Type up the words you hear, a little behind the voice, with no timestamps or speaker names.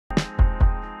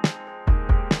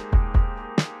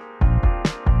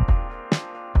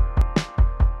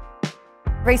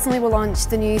Recently we launched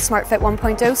the new Smart Fit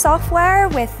 1.0 software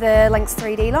with the Lynx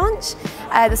 3D launch.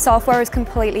 The software is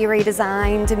completely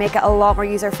redesigned to make it a lot more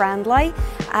user-friendly.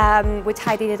 We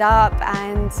tidied it up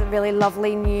and really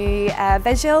lovely new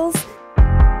visuals.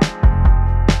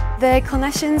 The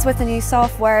clinicians with the new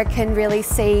software can really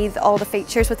see all the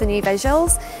features with the new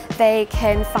visuals. They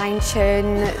can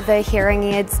fine-tune the hearing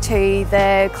aids to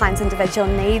the client's individual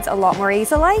needs a lot more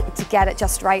easily to get it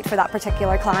just right for that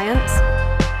particular client.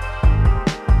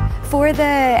 For the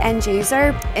end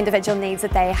user, individual needs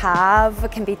that they have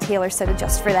can be tailor-suited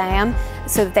just for them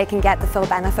so that they can get the full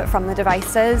benefit from the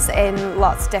devices in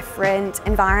lots of different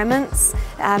environments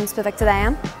specific to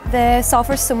them. The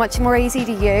software is so much more easy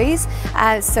to use,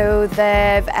 so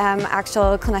the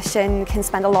actual clinician can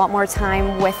spend a lot more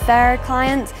time with their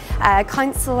client,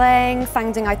 counselling,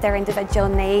 finding out their individual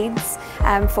needs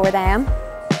for them.